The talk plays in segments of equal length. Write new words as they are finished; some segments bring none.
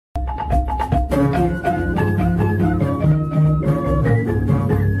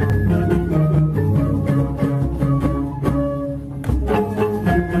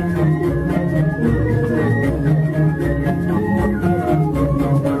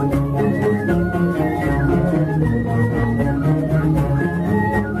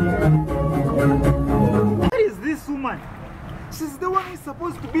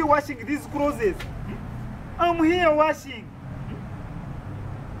supposed to be washing these clothes? I'm here washing.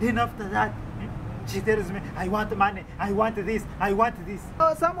 Then after that, she tells me, I want money, I want this, I want this.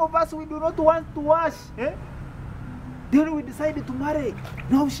 Some of us, we do not want to wash. Then we decided to marry.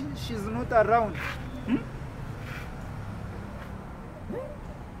 Now she's not around.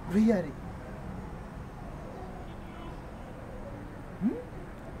 Really?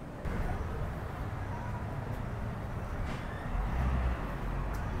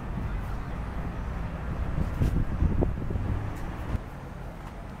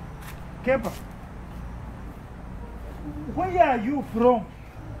 Kempa, where are you from?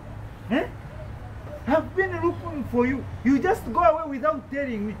 I've been looking for you. You just go away without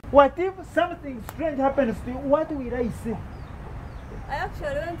telling me. What if something strange happens to you? What will I say? I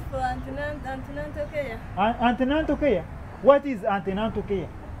actually went for antenatal care. Antenatal care? What is antenatal care?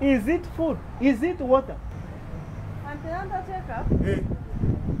 Is it food? Is it water? Antenatal checkup? Hey.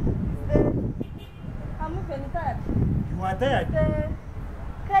 I'm even tired. You are tired? The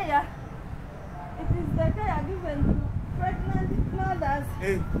care. It is the care given to pregnant mothers.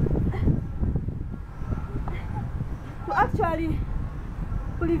 Hey. To actually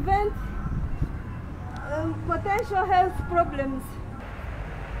prevent potential health problems.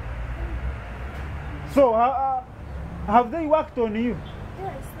 So, have they worked on you?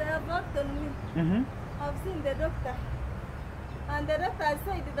 Yes, they have worked on me. I've seen the doctor. And the doctor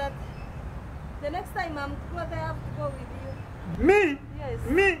said that the next time I'm going to have to go with you. Me? Yes.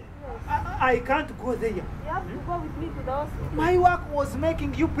 Me? Yes. I can't go there. You have to go with me to the hospital. My work was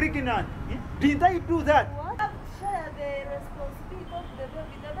making you pregnant. Did I do that? What? I have to share the responsibility of the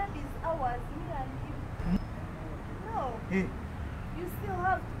baby. The baby is ours, me and you. No. Hey. You still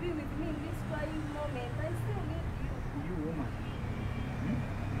have to be with me in this trying moment. I still need you. You woman.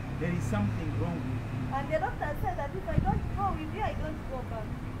 There is something wrong with you. And the doctor said that if I don't go with you, I don't go back.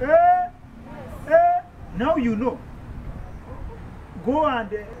 Yes. Now you know. Go and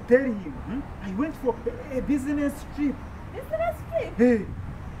tell him. I went for a business trip. Business trip? Hey.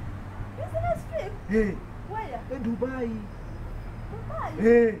 Business trip? Hey. Where? Dubai. Dubai?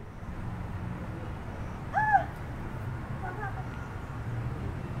 Hey. Ah.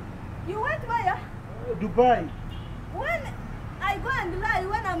 You went where? Dubai. When I go and lie,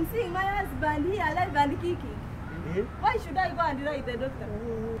 when I'm seeing my husband here alive and kicking, why should I go and lie to the doctor?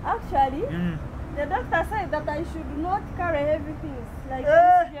 Actually, the doctor said that I should not carry heavy things like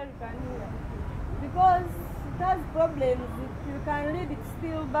this jerrycan here. Because it has problems. You can lead it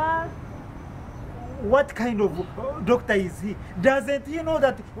still back. What kind of doctor is he? Doesn't he know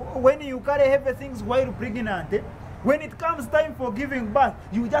that when you carry heavy things while pregnant, when it comes time for giving birth,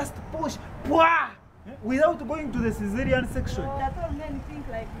 you just push, without going to the cesarean section? That all men think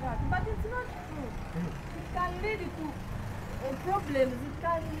like that, but it's not true. It can lead to problems. It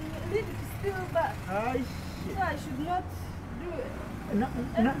can lead to still birth. So I should not do it.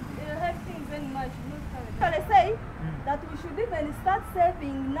 Have things anymore. I should not carry. So they say that we should even start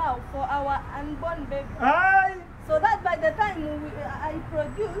saving now for our unborn baby. So that by the time I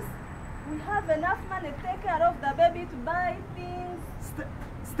produce, we have enough money to take care of the baby, to buy things.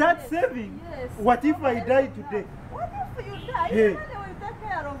 Start saving? Yes. What if I die today? What if you die? Hey. The money will take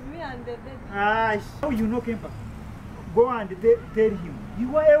care of me and the baby. How you know, Kempa? Go and tell him.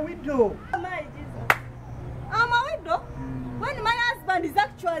 You are a widow. My Jesus. I'm a widow? When my husband is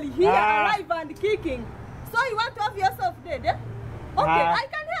actually here, alive and kicking. So you want to have yourself dead, eh? Okay, I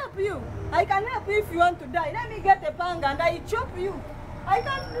can help you. I can help you if you want to die. Let me get a panga and I chop you. I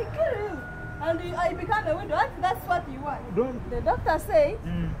can kill you. And I become a widow. That's what you want. The doctor says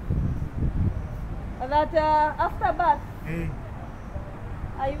that after birth,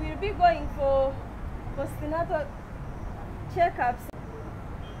 I will be going for postnatal checkups.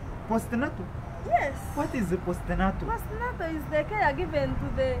 Postnatal? Yes. What is the postnatal? Postnatal is the care given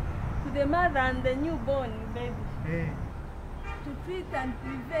to the mother and the newborn baby. To treat and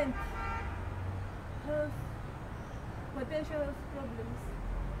prevent potential health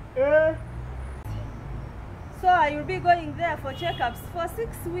problems. So I will be going there for checkups for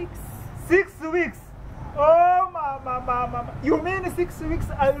 6 weeks. 6 weeks? Oh, mama. You mean 6 weeks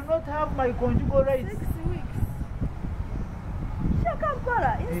I will not have my conjugal rights? 6 weeks.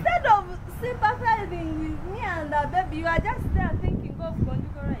 Shakampara, instead of sympathizing with me and the baby, you are just there thinking of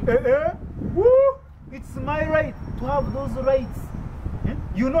conjugal rights. Woo! It's my right to have those rights.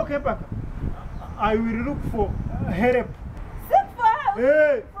 You know, Kepaka, I will look for help. Seek for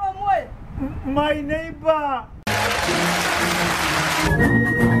help? From where? My neighbor.